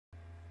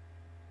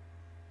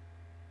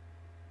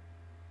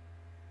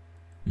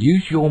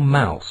Use your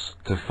mouse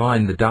to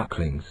find the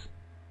ducklings.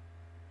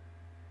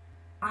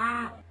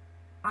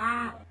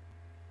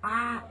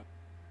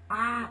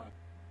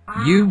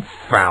 You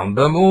found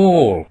them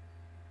all!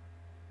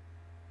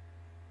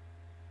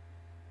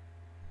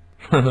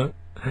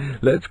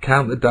 Let's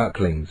count the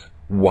ducklings.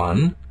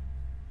 1,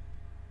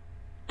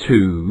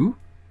 2,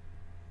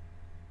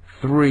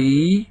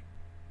 3,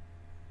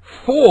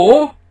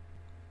 4,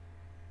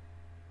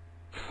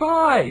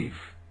 5.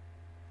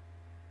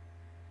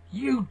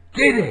 You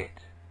did it!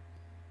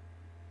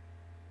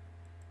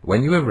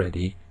 When you are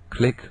ready,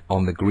 click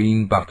on the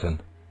green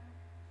button.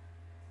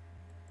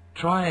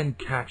 Try and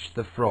catch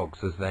the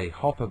frogs as they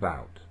hop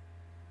about.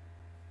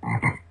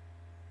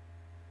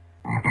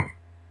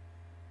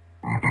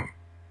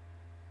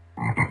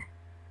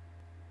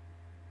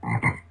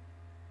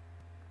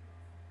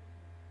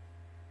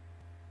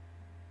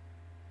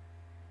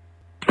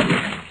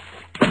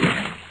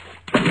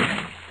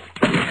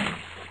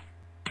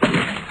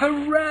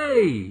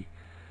 Hooray!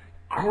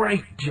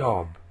 Great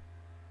job!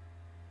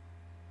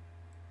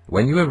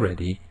 When you are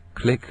ready,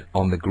 click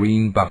on the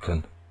green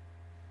button.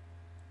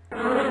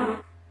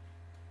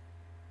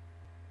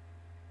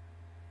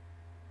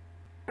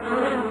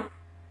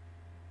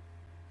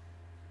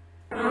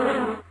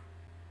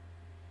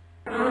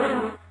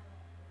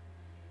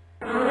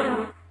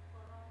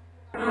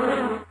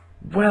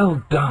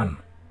 Well done!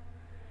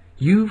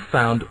 You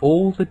found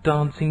all the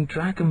dancing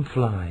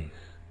dragonflies.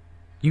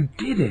 You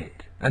did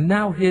it! And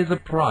now here's a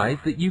prize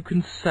that you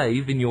can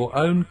save in your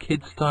own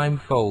Kids Time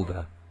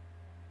folder.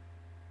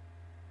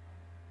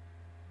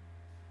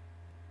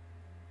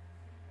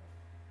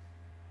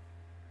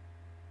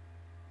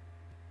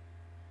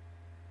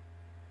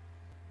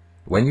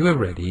 When you are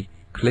ready,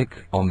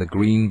 click on the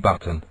green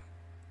button.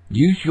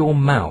 Use your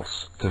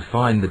mouse to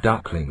find the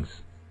ducklings.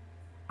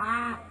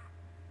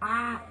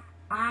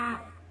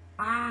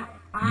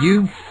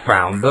 You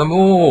found them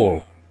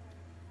all!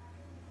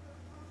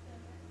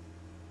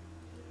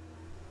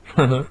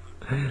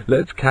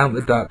 Let's count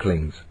the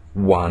ducklings.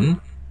 1,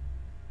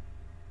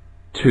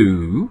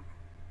 2,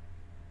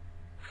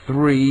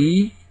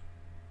 3,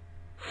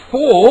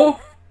 4,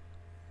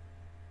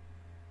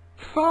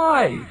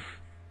 5.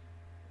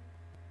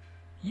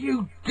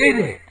 You did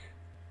it!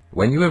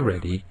 When you are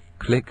ready,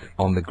 click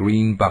on the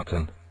green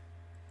button.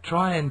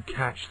 Try and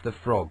catch the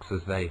frogs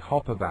as they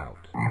hop about.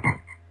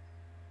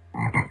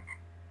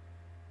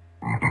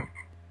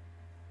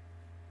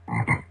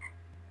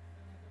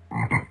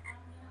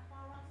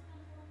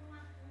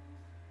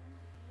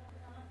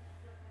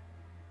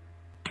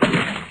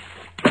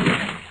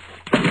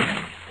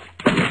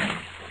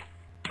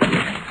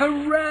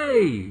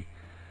 Hooray!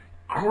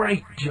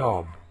 Great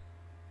job!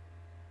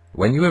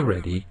 When you are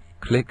ready,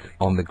 click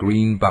on the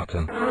green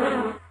button.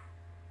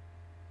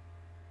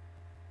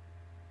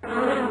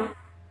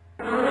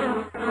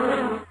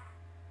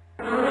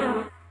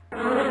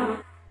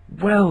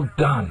 Well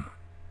done!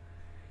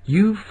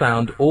 You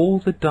found all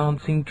the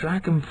dancing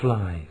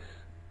dragonflies.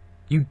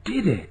 You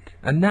did it!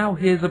 And now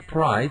here's a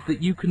prize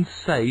that you can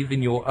save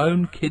in your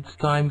own Kids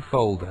Time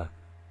folder.